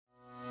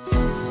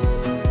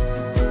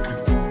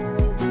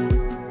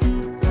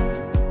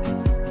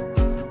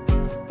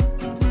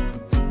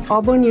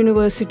Auburn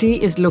University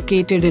is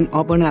located in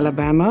Auburn,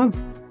 Alabama.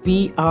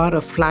 We are a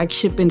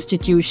flagship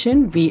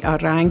institution. We are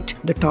ranked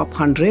the top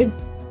 100.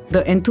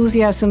 The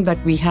enthusiasm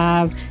that we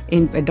have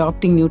in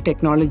adopting new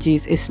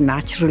technologies is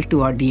natural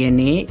to our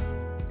DNA.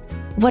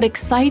 What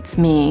excites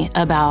me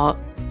about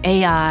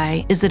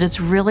AI is that it's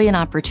really an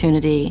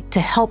opportunity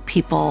to help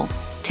people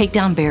take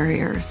down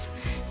barriers,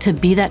 to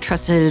be that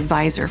trusted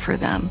advisor for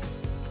them.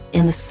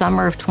 In the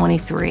summer of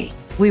 23,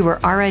 we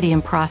were already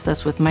in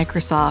process with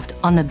Microsoft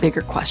on the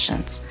bigger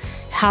questions.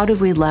 How do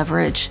we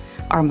leverage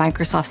our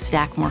Microsoft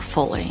stack more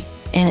fully?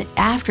 And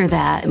after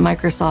that,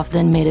 Microsoft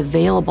then made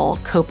available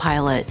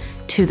Copilot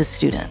to the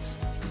students.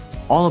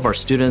 All of our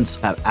students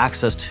have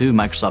access to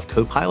Microsoft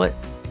Copilot.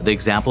 The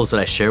examples that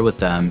I share with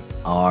them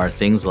are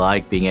things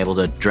like being able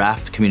to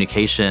draft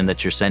communication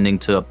that you're sending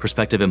to a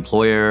prospective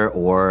employer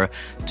or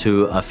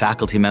to a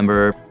faculty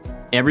member.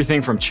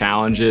 Everything from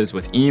challenges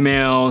with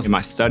emails,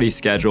 my study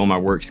schedule, my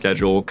work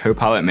schedule,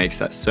 Copilot makes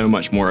that so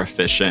much more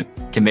efficient.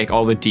 Can make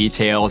all the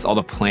details, all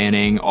the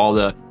planning, all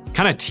the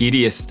kind of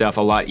tedious stuff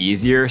a lot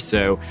easier,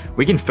 so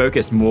we can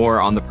focus more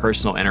on the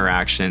personal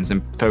interactions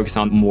and focus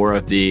on more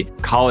of the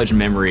college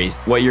memories,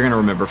 what you're going to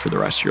remember for the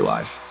rest of your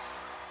life.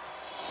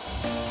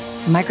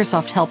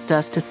 Microsoft helped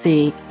us to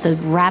see the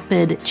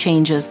rapid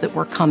changes that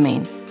were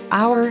coming.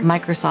 Our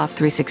Microsoft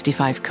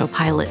 365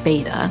 Copilot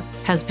beta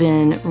has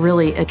been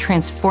really a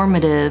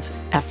transformative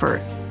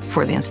effort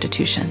for the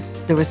institution.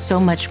 There was so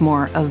much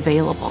more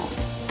available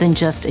than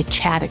just a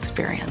chat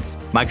experience.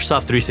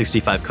 Microsoft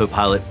 365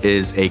 Copilot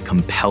is a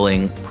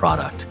compelling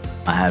product.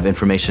 I have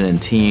information in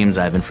Teams,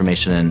 I have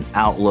information in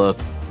Outlook.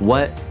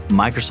 What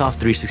Microsoft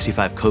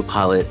 365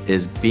 Copilot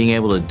is being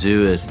able to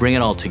do is bring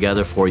it all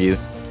together for you.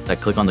 I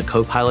click on the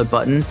Copilot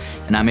button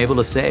and I'm able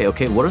to say,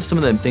 okay, what are some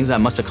of the things I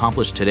must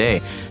accomplish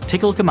today?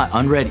 Take a look at my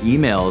unread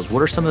emails.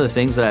 What are some of the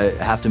things that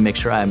I have to make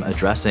sure I'm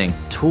addressing?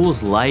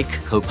 Tools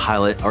like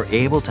Copilot are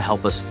able to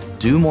help us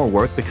do more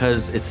work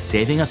because it's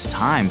saving us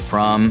time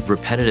from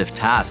repetitive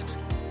tasks.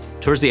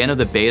 Towards the end of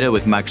the beta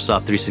with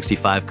Microsoft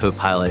 365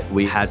 Copilot,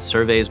 we had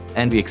surveys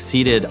and we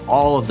exceeded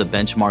all of the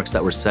benchmarks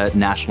that were set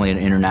nationally and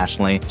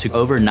internationally to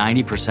over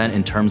 90%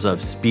 in terms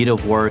of speed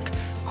of work,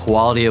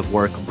 quality of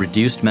work,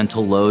 reduced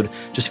mental load,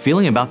 just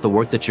feeling about the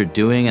work that you're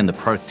doing and the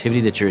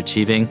productivity that you're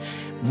achieving.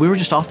 We were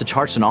just off the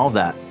charts in all of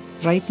that.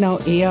 Right now,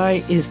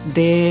 AI is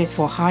there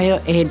for higher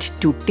ed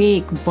to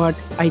take, but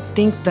I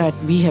think that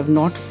we have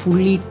not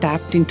fully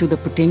tapped into the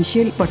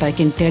potential, but I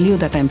can tell you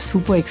that I'm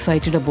super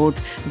excited about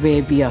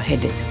where we are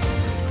headed.